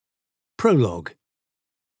Prologue.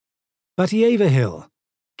 Batieva Hill,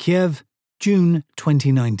 Kiev, June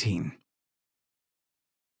 2019.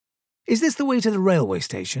 Is this the way to the railway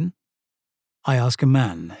station? I ask a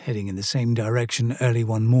man heading in the same direction early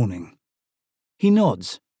one morning. He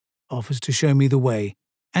nods, offers to show me the way,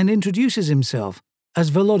 and introduces himself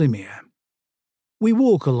as Volodymyr. We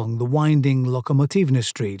walk along the winding Lokomotivna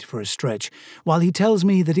Street for a stretch while he tells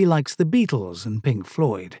me that he likes the Beatles and Pink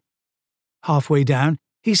Floyd. Halfway down,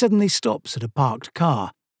 he suddenly stops at a parked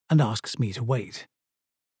car and asks me to wait.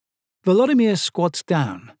 Volodymyr squats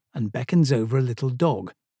down and beckons over a little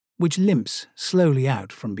dog, which limps slowly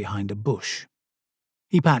out from behind a bush.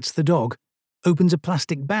 He pats the dog, opens a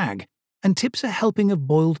plastic bag, and tips a helping of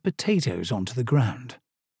boiled potatoes onto the ground.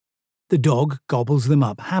 The dog gobbles them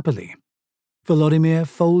up happily. Volodymyr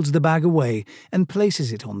folds the bag away and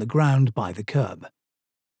places it on the ground by the curb.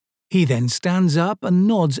 He then stands up and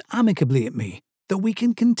nods amicably at me that we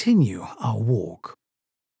can continue our walk.